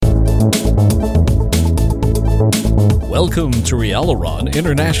Welcome to Rialaron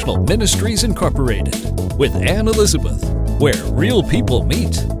International Ministries Incorporated with Anne Elizabeth, where real people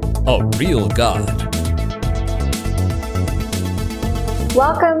meet a real God.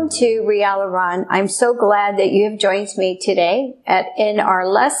 Welcome to Rialaron. I'm so glad that you have joined me today. In our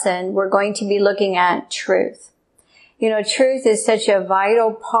lesson, we're going to be looking at truth. You know, truth is such a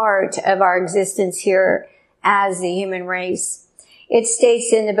vital part of our existence here as the human race. It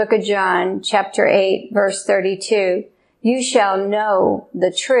states in the book of John, chapter 8, verse 32, "You shall know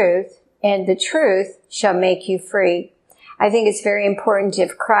the truth, and the truth shall make you free." I think it's very important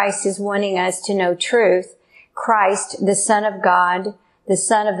if Christ is wanting us to know truth. Christ, the Son of God, the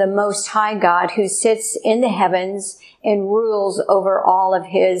Son of the Most High God, who sits in the heavens and rules over all of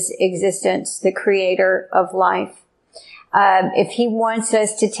his existence, the creator of life. If he wants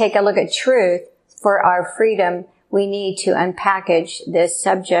us to take a look at truth for our freedom, we need to unpackage this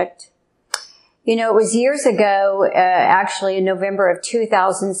subject. You know, it was years ago, actually in November of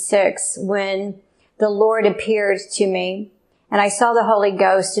 2006, when the Lord appeared to me and I saw the Holy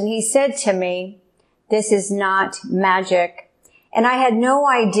Ghost, and he said to me, "This is not magic." And I had no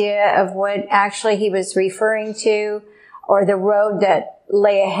idea of what actually he was referring to or the road that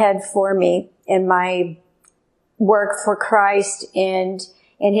lay ahead for me in my work for Christ and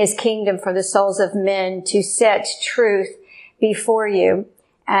in his kingdom for the souls of men, to set truth before you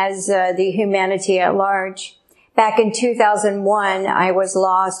as the humanity at large. Back in 2001, I was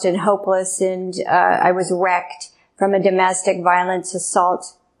lost and hopeless, and I was wrecked from a domestic violence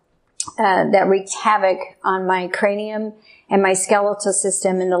assault that wreaked havoc on my cranium and my skeletal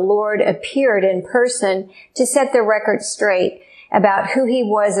system. And the Lord appeared in person to set the record straight about who he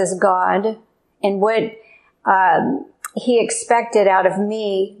was as God and what he expected out of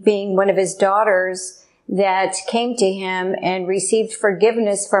me, being one of his daughters that came to him and received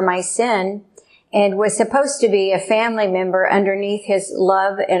forgiveness for my sin and was supposed to be a family member underneath his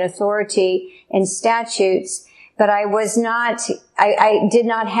love and authority and statutes. But I did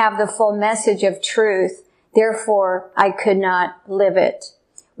not have the full message of truth. Therefore, I could not live it.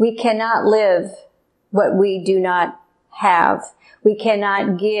 We cannot live what we do not have. We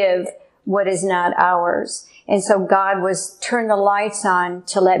cannot give what is not ours. And so God turned the lights on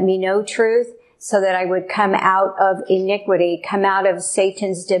to let me know truth so that I would come out of iniquity, come out of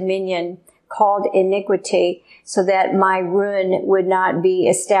Satan's dominion called iniquity, so that my ruin would not be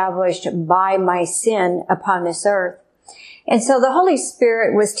established by my sin upon this earth. And so the Holy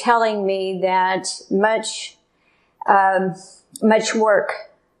Spirit was telling me that much work,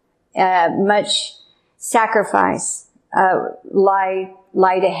 much sacrifice,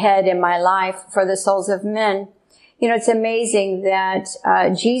 light ahead in my life for the souls of men. You know, it's amazing that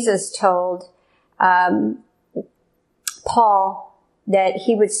Jesus told Paul that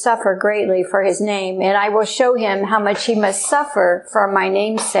he would suffer greatly for his name, and I will show him how much he must suffer for my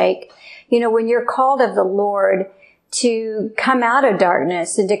name's sake. You know, when you're called of the Lord to come out of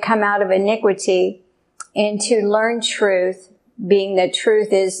darkness and to come out of iniquity and to learn truth, being that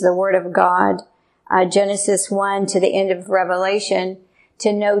truth is the Word of God, Genesis 1 to the end of Revelation,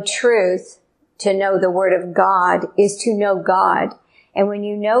 to know truth, to know the Word of God, is to know God. And when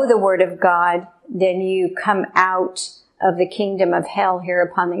you know the Word of God, then you come out of the kingdom of hell here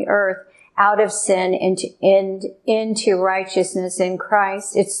upon the earth, out of sin into righteousness in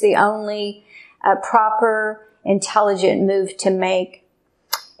Christ. It's the only proper, intelligent move to make.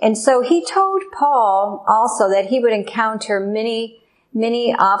 And so he told Paul also that he would encounter many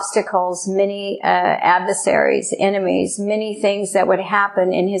obstacles, many adversaries, enemies, many things that would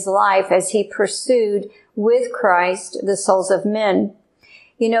happen in his life as he pursued with Christ the souls of men.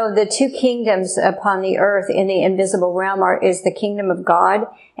 You know, the two kingdoms upon the earth in the invisible realm is the kingdom of God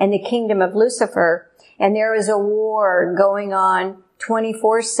and the kingdom of Lucifer. And there is a war going on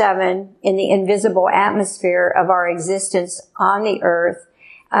 24/7 in the invisible atmosphere of our existence on the earth,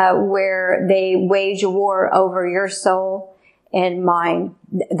 where they wage war over your soul and mine.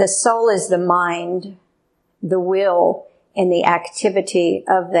 The soul is the mind, the will, and the activity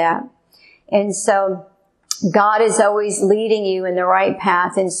of that. And so God is always leading you in the right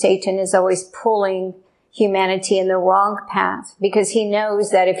path, and Satan is always pulling humanity in the wrong path, because he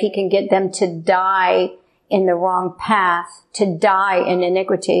knows that if he can get them to die in the wrong path, to die in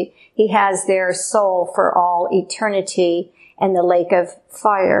iniquity, he has their soul for all eternity in the lake of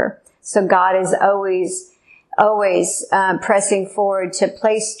fire. So God is always pressing forward to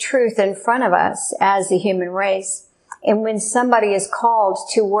place truth in front of us as the human race. And when somebody is called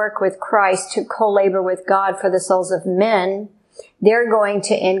to work with Christ, to co-labor with God for the souls of men, they're going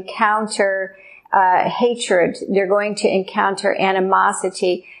to encounter hatred. They're going to encounter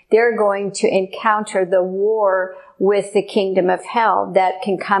animosity. They're going to encounter the war with the kingdom of hell that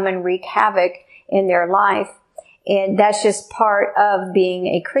can come and wreak havoc in their life. And that's just part of being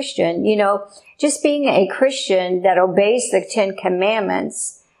a Christian. You know, just being a Christian that obeys the 10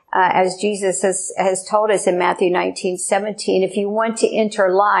 Commandments, as Jesus has told us in Matthew 19:17, if you want to enter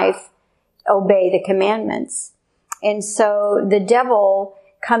life, obey the commandments. And so the devil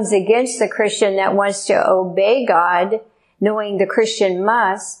comes against the Christian that wants to obey God, knowing the Christian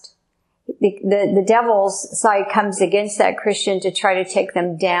must. The devil's side comes against that Christian to try to take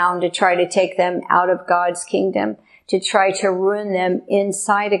them down, to try to take them out of God's kingdom, to try to ruin them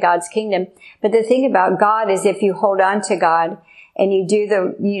inside of God's kingdom. But the thing about God is if you hold on to God and you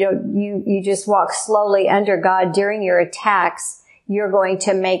just walk slowly under God during your attacks, you're going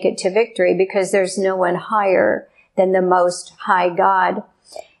to make it to victory because there's no one higher than the Most High God.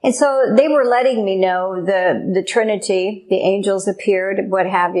 And so they were letting me know the Trinity, the angels appeared, what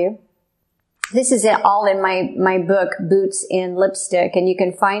have you. This is all in my book, Boots in Lipstick, and you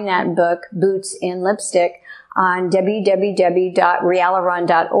can find that book, Boots in Lipstick, on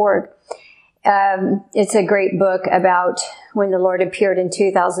www.rialaron.org. It's a great book about when the Lord appeared in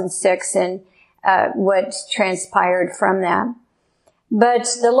 2006 and what transpired from that. But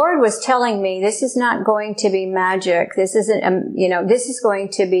the Lord was telling me this is not going to be magic. This isn't, this is going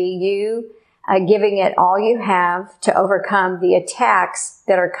to be you giving it all you have to overcome the attacks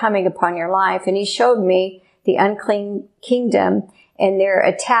that are coming upon your life. And He showed me the unclean kingdom and their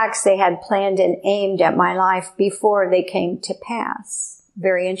attacks they had planned and aimed at my life before they came to pass.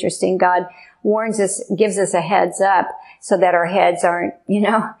 Very interesting. God warns us, gives us a heads up so that our heads aren't,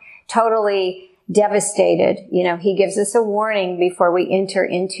 totally devastated. He gives us a warning before we enter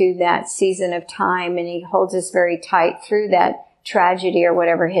into that season of time, and He holds us very tight through that tragedy or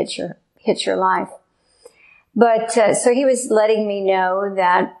whatever hits your life. But so He was letting me know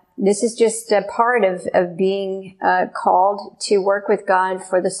that this is just a part of being called to work with God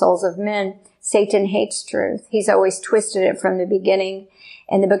for the souls of men. Satan hates truth. He's always twisted it from the beginning.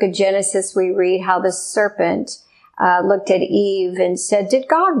 In the book of Genesis, we read how the serpent looked at Eve and said, "Did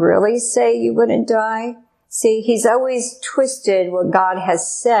God really say you wouldn't die?" See, he's always twisted what God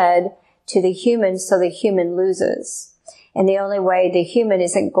has said to the human so the human loses. And the only way the human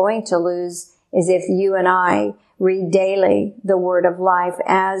isn't going to lose is if you and I read daily the word of life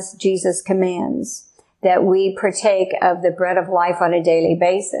as Jesus commands, that we partake of the bread of life on a daily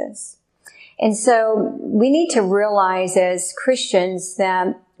basis. And so we need to realize as Christians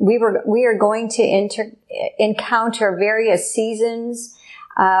that we are going to encounter various seasons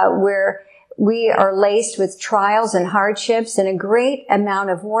where we are laced with trials and hardships and a great amount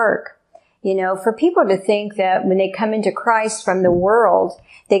of work. For people to think that when they come into Christ from the world,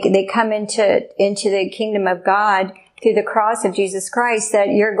 they come into the kingdom of God through the cross of Jesus Christ, that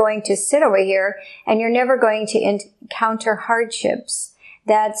you're going to sit over here and you're never going to encounter hardships.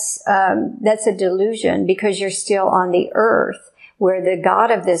 That's a delusion because you're still on the earth where the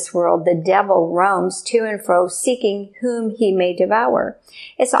God of this world, the devil, roams to and fro seeking whom he may devour.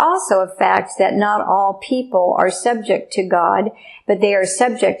 It's also a fact that not all people are subject to God, but they are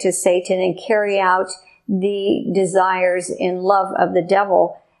subject to Satan and carry out the desires and love of the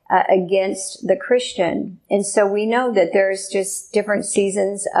devil against the Christian. And so we know that there's just different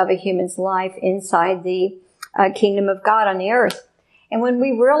seasons of a human's life inside the kingdom of God on the earth. And when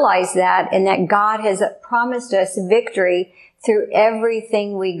we realize that and that God has promised us victory through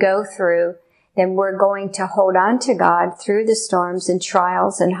everything we go through, then we're going to hold on to God through the storms and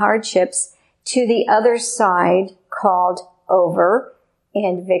trials and hardships to the other side called over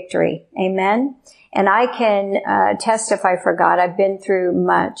and victory. Amen. And I can testify for God. I've been through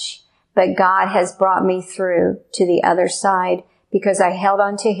much, but God has brought me through to the other side because I held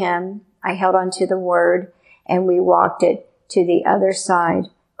on to Him. I held on to the Word, and we walked it to the other side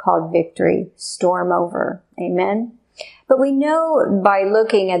called victory. Storm over. Amen. But we know by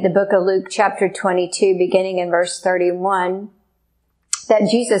looking at the book of Luke chapter 22, beginning in verse 31, that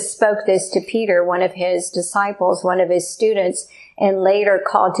Jesus spoke this to Peter, one of His disciples, one of His students, and later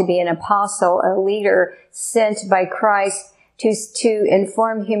called to be an apostle, a leader sent by Christ to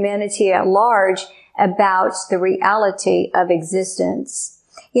inform humanity at large about the reality of existence.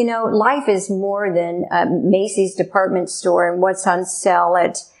 Life is more than Macy's department store and what's on sale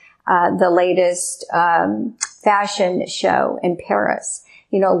at the latest fashion show in Paris.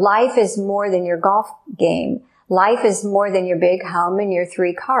 Life is more than your golf game. Life is more than your big home and your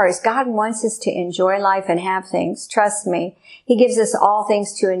 3 cars. God wants us to enjoy life and have things. Trust me. He gives us all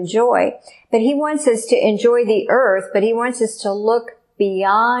things to enjoy. But He wants us to enjoy the earth, but He wants us to look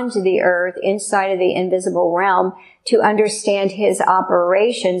beyond the earth, inside of the invisible realm, to understand his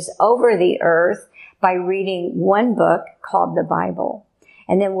operations over the earth by reading one book called the Bible.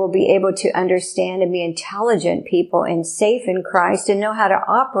 And then we'll be able to understand and be intelligent people and safe in Christ and know how to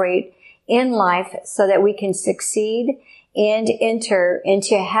operate in life so that we can succeed and enter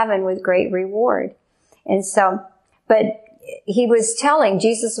into heaven with great reward. And so, but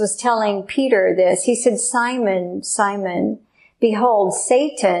Jesus was telling Peter this. He said, Simon, Simon, behold,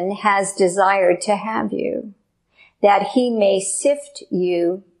 Satan has desired to have you, that he may sift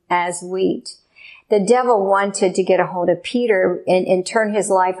you as wheat. The devil wanted to get a hold of Peter and turn his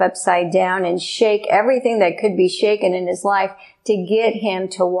life upside down and shake everything that could be shaken in his life to get him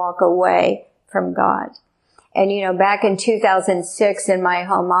to walk away from God. And back in 2006 in my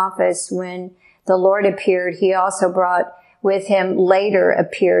home office, when the Lord appeared, he also brought with him, later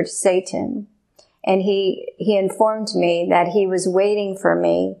appeared Satan. And he informed me that he was waiting for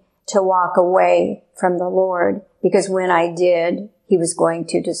me to walk away from the Lord, because when I did, he was going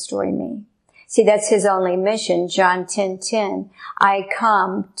to destroy me. See, that's his only mission. John 10:10. I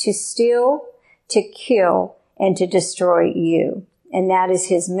come to steal, to kill, and to destroy you. And that is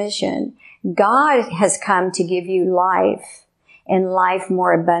his mission. God has come to give you life, and life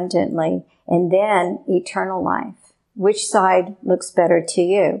more abundantly, and then eternal life. Which side looks better to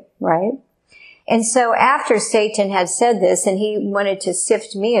you, right? And so after Satan had said this, and he wanted to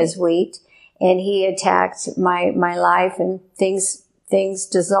sift me as wheat, and he attacked my life, and things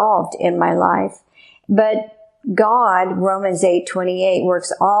dissolved in my life. But God, Romans 8:28,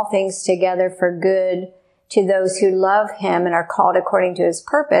 works all things together for good to those who love him and are called according to his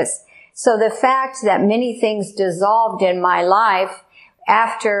purpose. So the fact that many things dissolved in my life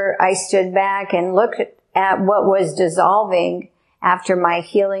after I stood back and looked at what was dissolving after my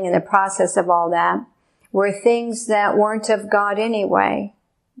healing and the process of all that were things that weren't of God anyway.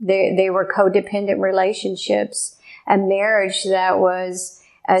 They were codependent relationships, a marriage that was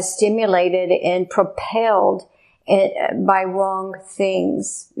stimulated and propelled by wrong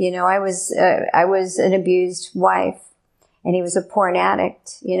things. I was an abused wife, and he was a porn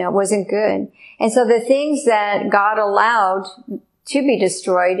addict. It wasn't good. And so the things that God allowed to be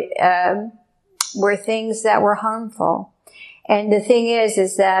destroyed were things that were harmful. And the thing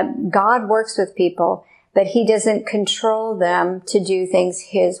is that God works with people, but he doesn't control them to do things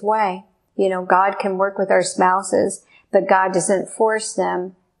his way. God can work with our spouses, but God doesn't force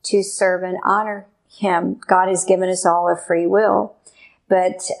them to serve and honor him. God has given us all a free will.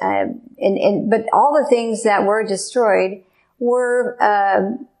 But all the things that were destroyed were,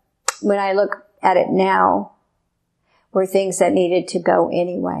 when I look at it now, were things that needed to go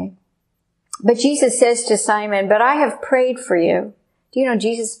anyway. But Jesus says to Simon, but I have prayed for you. Do you know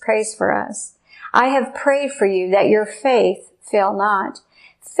Jesus prays for us? I have prayed for you that your faith fail not.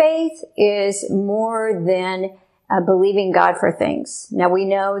 Faith is more than believing God for things. Now we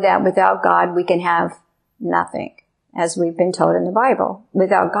know that without God we can have nothing, as we've been told in the Bible.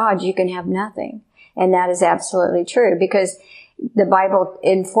 Without God you can have nothing. And that is absolutely true, because the Bible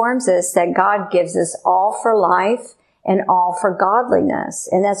informs us that God gives us all for life and all for godliness.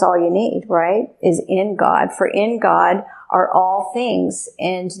 And that's all you need, right? Is in God. For in God are all things,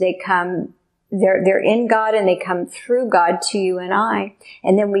 and they're in God, and they come through God to you and I.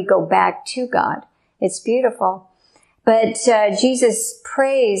 And then we go back to God. It's beautiful. But Jesus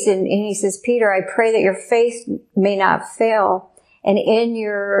prays, and he says, Peter, I pray that your faith may not fail. And in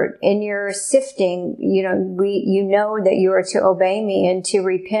your sifting, you know that you are to obey me and to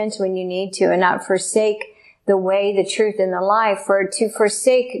repent when you need to, and not forsake the way, the truth, and the life. For to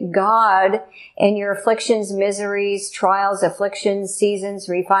forsake God and your afflictions, miseries, trials, afflictions, seasons,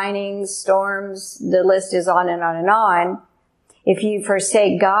 refinings, storms, the list is on and on and on. If you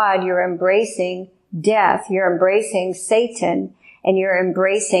forsake God, you're embracing death, you're embracing Satan, and you're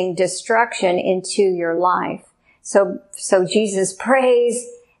embracing destruction into your life. So Jesus prays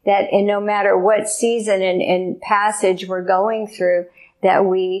that, and no matter what season and passage we're going through, that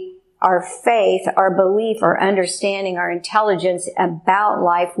our faith, our belief, our understanding, our intelligence about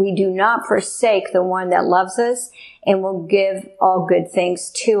life, we do not forsake the one that loves us and will give all good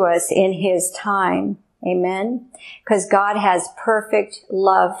things to us in his time. Amen? Because God has perfect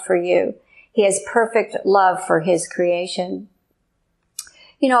love for you. He has perfect love for his creation.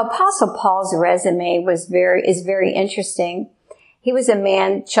 Apostle Paul's resume is very interesting. He was a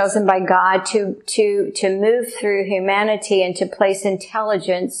man chosen by God to move through humanity and to place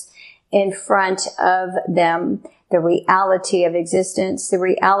intelligence in front of them, the reality of existence, the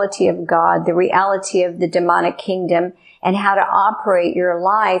reality of God, the reality of the demonic kingdom, and how to operate your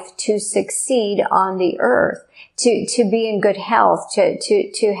life to succeed on the earth, to be in good health,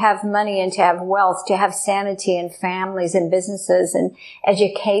 to have money and to have wealth, to have sanity and families and businesses and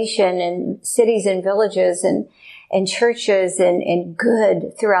education and cities and villages and churches and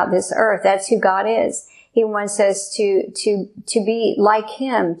good throughout this earth. That's who God is. He wants us to be like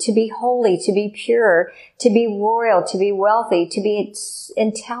Him, to be holy, to be pure, to be royal, to be wealthy, to be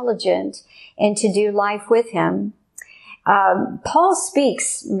intelligent, and to do life with Him. Paul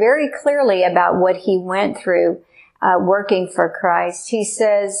speaks very clearly about what he went through working for Christ. He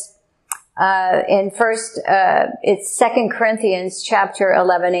says it's 2 Corinthians chapter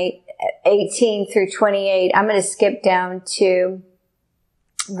 11, 18 through 28. I'm going to skip down to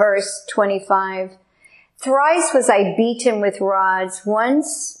verse 25. Thrice was I beaten with rods.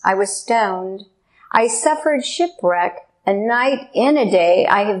 Once I was stoned. I suffered shipwreck. A night and a day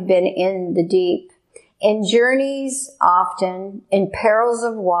I have been in the deep. In journeys often, in perils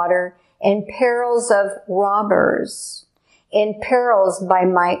of water, in perils of robbers, in perils by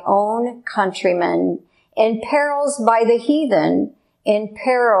my own countrymen, in perils by the heathen, in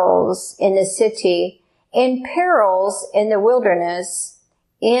perils in the city, in perils in the wilderness,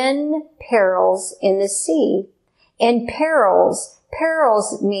 in perils in the sea, in perils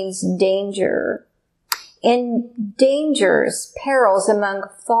means danger, in dangers, perils among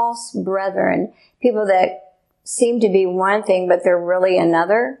false brethren, people that seem to be one thing, but they're really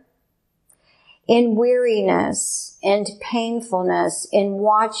another. In weariness and painfulness, in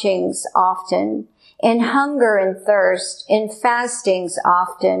watchings often, in hunger and thirst, in fastings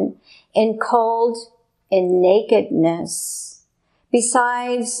often, in cold, in nakedness.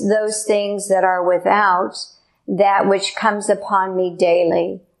 Besides those things that are without, that which comes upon me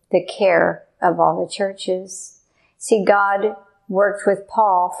daily, the care of all the churches. See, God worked with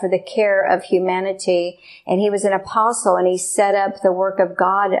Paul for the care of humanity, and he was an apostle, and he set up the work of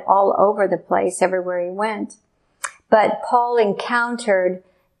God all over the place, everywhere he went. But Paul encountered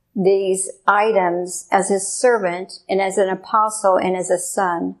these items as a servant and as an apostle and as a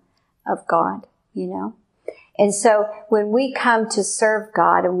son of God, you know. And so when we come to serve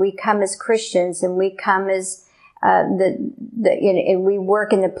God and we come as Christians and we come as and we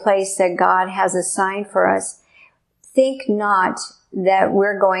work in the place that God has assigned for us, think not that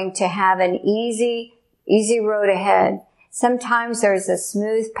we're going to have an easy road ahead. Sometimes there's a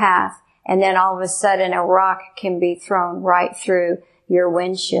smooth path, and then all of a sudden a rock can be thrown right through your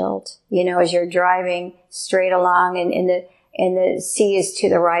windshield, you know, as you're driving straight along and the sea is to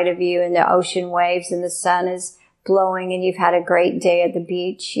the right of you and the ocean waves and the sun is blowing and you've had a great day at the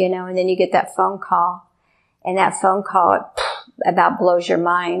beach, you know, and then you get that phone call, and that phone call about blows your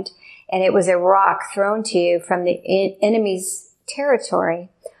mind. And it was a rock thrown to you from the enemy's territory,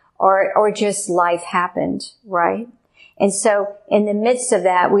 or just life happened, right? And so in the midst of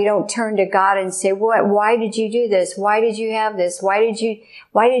that, we don't turn to God and say, "What? Why did you do this? Why did you have this? Why did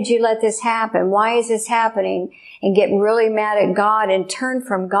you let this happen? Why is this happening?" And get really mad at God and turn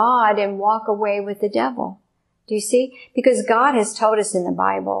from God and walk away with the devil. Do you see? Because God has told us in the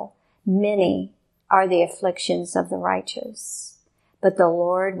Bible, many are the afflictions of the righteous, but the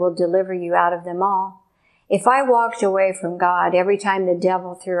Lord will deliver you out of them all. If I walked away from God every time the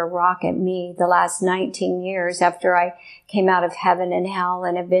devil threw a rock at me the last 19 years after I came out of heaven and hell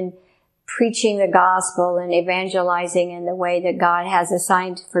and have been preaching the gospel and evangelizing in the way that God has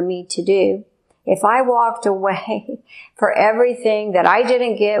assigned for me to do, if I walked away for everything that I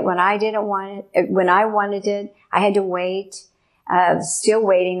didn't get when I didn't want it, when I wanted it, I had to wait, still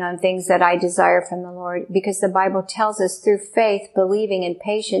waiting on things that I desire from the Lord, because the Bible tells us through faith, believing, and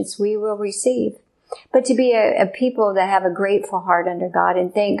patience, we will receive. But to be a people that have a grateful heart under God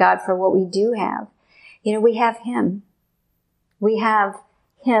and thank God for what we do have. You know, we have Him. We have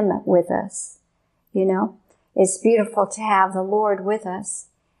Him with us. You know, it's beautiful to have the Lord with us,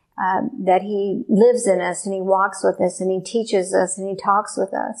 that He lives in us and He walks with us and He teaches us and He talks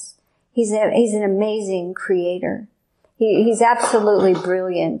with us. He's an amazing creator. He's absolutely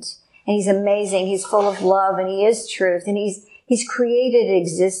brilliant, and He's amazing. He's full of love, and He is truth, and He's created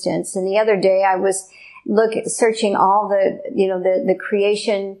existence. And the other day I was searching all the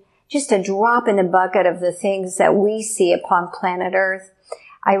creation, just a drop in the bucket of the things that we see upon planet Earth.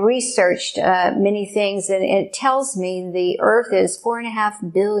 I researched many things, and it tells me the Earth is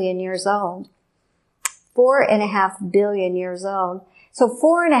 4.5 billion years old. 4.5 billion years old. So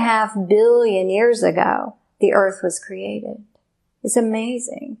 4.5 billion years ago, the Earth was created. It's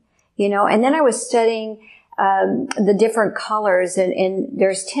amazing, you know. And then I was studying the different colors, and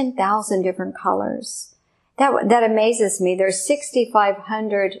there's 10,000 different colors. That amazes me. There's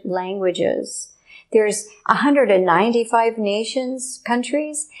 6,500 languages. There's 195 nations,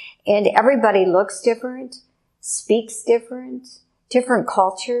 countries, and everybody looks different, speaks different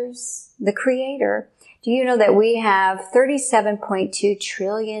cultures. The Creator. Do you know that we have 37.2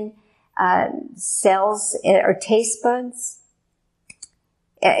 trillion cells or taste buds?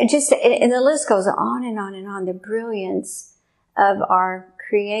 And the list goes on and on and on. The brilliance of our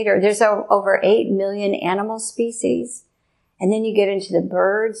Creator. There's over 8 million animal species. And then you get into the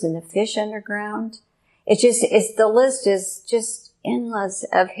birds and the fish underground. The list is just endless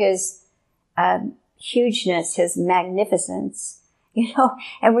of His hugeness, His magnificence.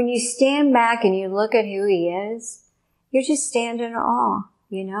 And when you stand back and you look at who He is, you just stand in awe,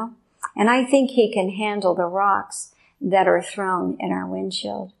 And I think He can handle the rocks that are thrown in our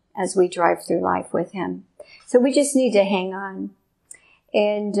windshield as we drive through life with Him. So we just need to hang on.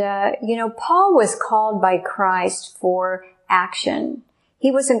 And, Paul was called by Christ for action.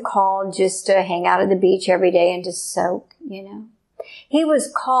 He wasn't called just to hang out at the beach every day and to soak, He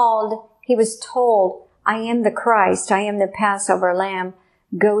was told, I am the Christ. I am the Passover lamb.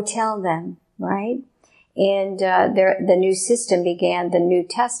 Go tell them, right? And the new system began, the New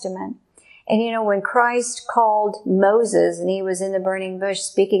Testament. And when Christ called Moses and he was in the burning bush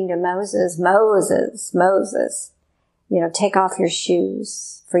speaking to Moses, Moses, take off your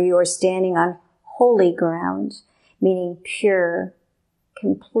shoes, for you are standing on holy ground, meaning pure,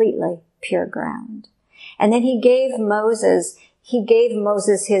 completely pure ground. And then he gave Moses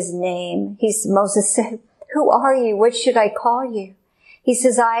his name. Moses said, who are you? What should I call you? He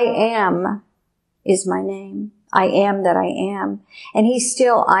says, I am is my name. I am that I am. And He's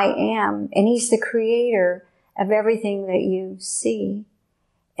still I am. And He's the Creator of everything that you see,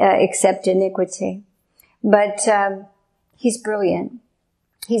 except iniquity. But He's brilliant.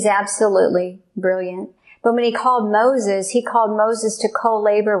 He's absolutely brilliant. But when He called Moses to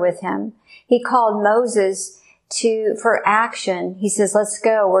co-labor with Him. He called Moses for action. He says, let's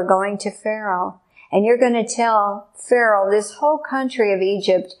go. We're going to Pharaoh. And you're going to tell Pharaoh, this whole country of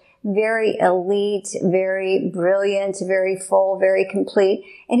Egypt, very elite, very brilliant, very full, very complete.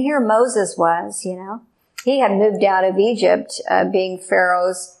 And here Moses was, He had moved out of Egypt, being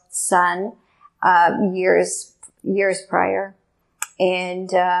Pharaoh's son, years prior. And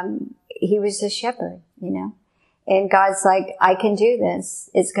he was a shepherd, And God's like, I can do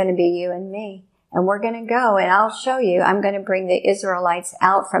this. It's going to be you and me. And we're going to go, and I'll show you. I'm going to bring the Israelites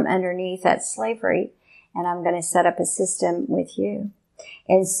out from underneath that slavery, and I'm going to set up a system with you.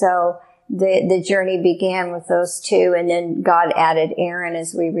 And so the journey began with those two, and then God added Aaron,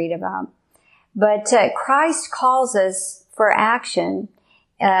 as we read about. But Christ calls us for action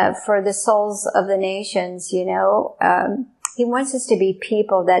for the souls of the nations, He wants us to be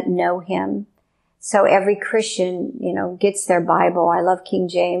people that know Him. So every Christian, gets their Bible. I love King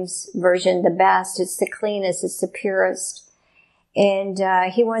James Version the best. It's the cleanest. It's the purest. And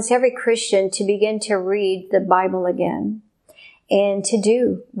He wants every Christian to begin to read the Bible again and to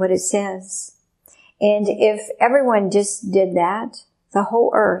do what it says. And if everyone just did that, the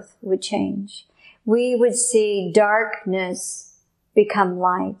whole earth would change. We would see darkness become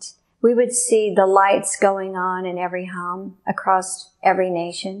light. We would see the lights going on in every home across every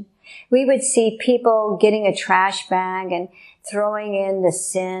nation. We would see people getting a trash bag and throwing in the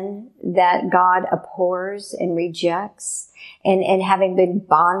sin that God abhors and rejects, and having big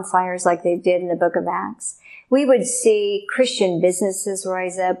bonfires like they did in the book of Acts. We would see Christian businesses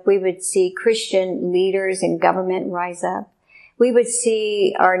rise up. We would see Christian leaders in government rise up. We would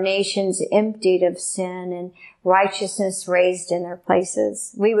see our nations emptied of sin and righteousness raised in their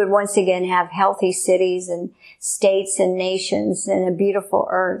places. We would once again have healthy cities and states and nations and a beautiful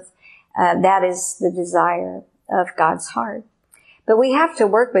earth. That is the desire of God's heart. But we have to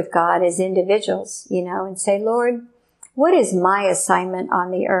work with God as individuals, and say, Lord, what is my assignment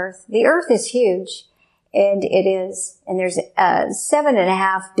on the earth? The earth is huge, and it is. And there's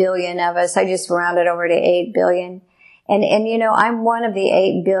 7.5 billion of us. I just rounded over to 8 billion. And I'm one of the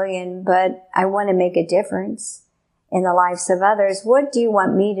 8 billion, but I want to make a difference in the lives of others. What do you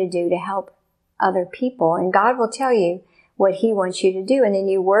want me to do to help other people? And God will tell you what He wants you to do. And then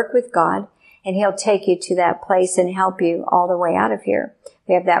you work with God, and He'll take you to that place and help you all the way out of here.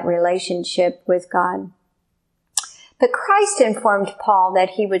 We have that relationship with God. But Christ informed Paul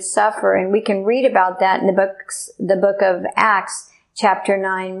that he would suffer, and we can read about that in the book of Acts, chapter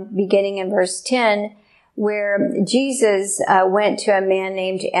 9, beginning in verse 10, where Jesus went to a man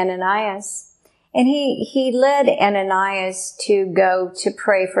named Ananias. And he led Ananias to go to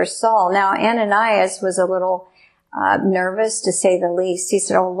pray for Saul. Now, Ananias was a little nervous, to say the least. He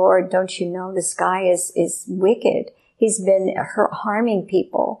said, "Oh Lord, don't you know this guy is wicked? He's been harming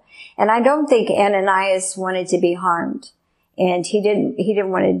people." And I don't think Ananias wanted to be harmed. And he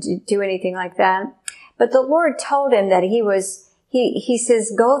didn't want to do anything like that. But the Lord told him that he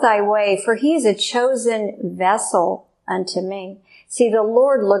says, "Go thy way, for he is a chosen vessel unto me." See, the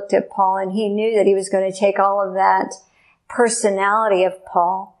Lord looked at Paul and he knew that he was going to take all of that personality of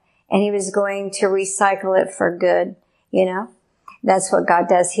Paul and he was going to recycle it for good, you know? That's what God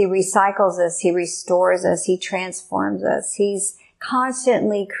does. He recycles us. He restores us. He transforms us. He's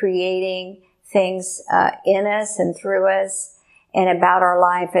constantly creating things in us and through us and about our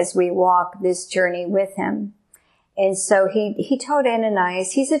life as we walk this journey with him. And so he told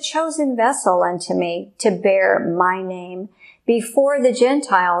Ananias, "He's a chosen vessel unto me to bear my name before the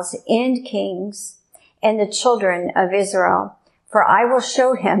Gentiles and kings and the children of Israel. For I will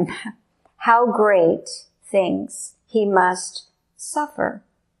show him how great things he must suffer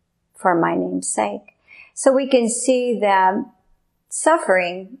for my name's sake." So we can see that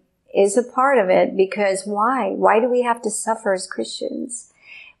suffering is a part of it, because why? Why do we have to suffer as Christians?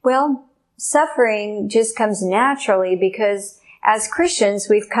 Well, suffering just comes naturally because as Christians,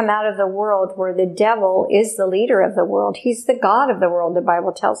 we've come out of the world where the devil is the leader of the world. He's the god of the world, the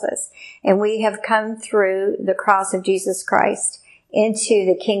Bible tells us. And we have come through the cross of Jesus Christ into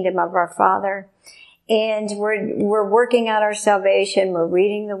the kingdom of our Father. And we're working out our salvation. We're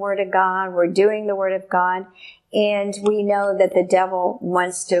reading the Word of God. We're doing the Word of God. And we know that the devil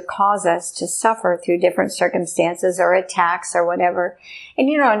wants to cause us to suffer through different circumstances or attacks or whatever. And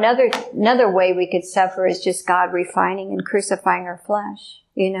you know, another way we could suffer is just God refining and crucifying our flesh.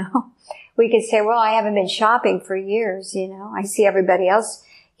 You know, we could say, "Well, I haven't been shopping for years. You know, I see everybody else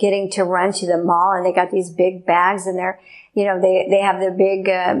getting to run to the mall and they got these big bags and they're, you know, they have their big,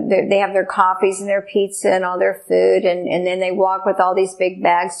 they have their coffees and their pizza and all their food. And then they walk with all these big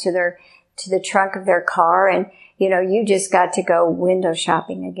bags to the trunk of their car. And, you know, you just got to go window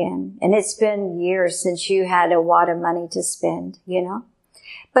shopping again. And it's been years since you had a wad of money to spend, you know.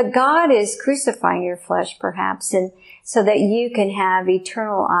 But God is crucifying your flesh perhaps, and so that you can have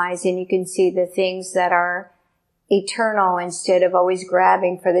eternal eyes and you can see the things that are eternal instead of always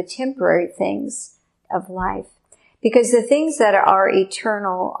grabbing for the temporary things of life. Because the things that are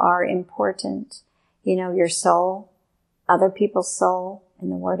eternal are important. You know, your soul, other people's soul,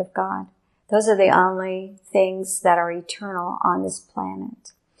 and the Word of God. Those are the only things that are eternal on this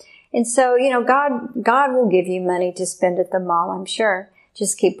planet. And so, you know, God will give you money to spend at the mall, I'm sure.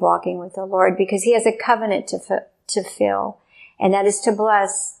 Just keep walking with the Lord because He has a covenant to fill. And that is to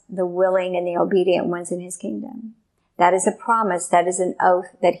bless the willing and the obedient ones in His kingdom. That is a promise. That is an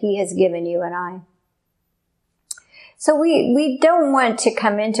oath that He has given you and I. So we don't want to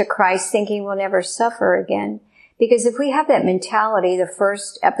come into Christ thinking we'll never suffer again. Because if we have that mentality, the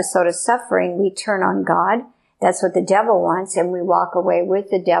first episode of suffering, we turn on God. That's what the devil wants. And we walk away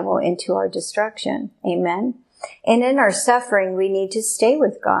with the devil into our destruction. Amen. And in our suffering, we need to stay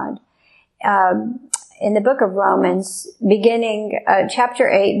with God. In the book of Romans, chapter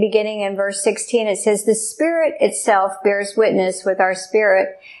 8, beginning in verse 16, it says, "The Spirit itself bears witness with our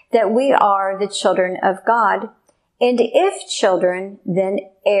spirit that we are the children of God. And if children, then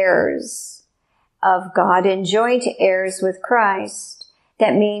heirs of God and joint heirs with Christ."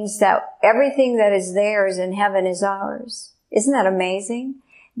 That means that everything that is theirs in heaven is ours. Isn't that amazing?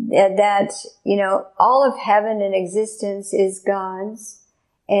 That, you know, all of heaven in existence is God's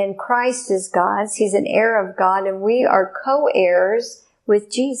and Christ is God's. He's an heir of God and we are co-heirs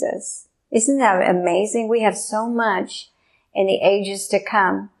with Jesus. Isn't that amazing? We have so much in the ages to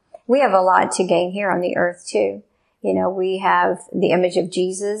come. We have a lot to gain here on the earth too. You know, we have the image of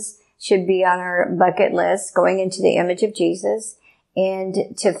Jesus should be on our bucket list, going into the image of Jesus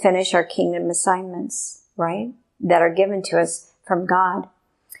and to finish our kingdom assignments, right? That are given to us from God.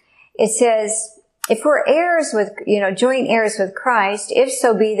 It says, if we're heirs with, you know, joint heirs with Christ, if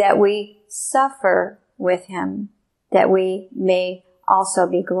so be that we suffer with Him, that we may also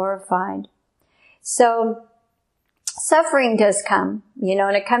be glorified. So, suffering does come, you know,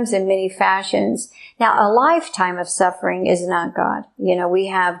 and it comes in many fashions. Now, a lifetime of suffering is not God. You know, we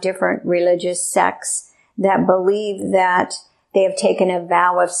have different religious sects that believe that they have taken a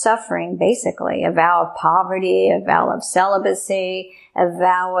vow of suffering, basically, a vow of poverty, a vow of celibacy, a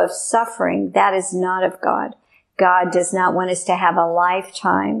vow of suffering. That is not of God. God does not want us to have a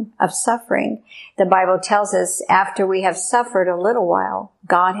lifetime of suffering. The Bible tells us after we have suffered a little while,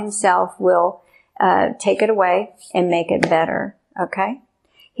 God Himself will take it away and make it better. Okay?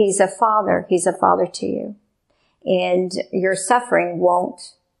 He's a father. He's a father to you. And your suffering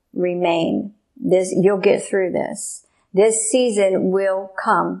won't remain. You'll get through this. This season will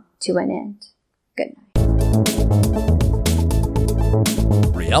come to an end. Good night.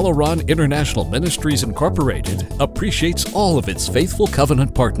 Rialaron International Ministries Incorporated appreciates all of its faithful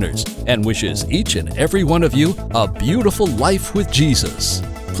covenant partners and wishes each and every one of you a beautiful life with Jesus.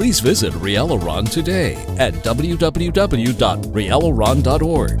 Please visit Rialaron today at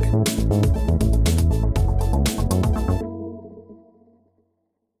www.rialaron.org.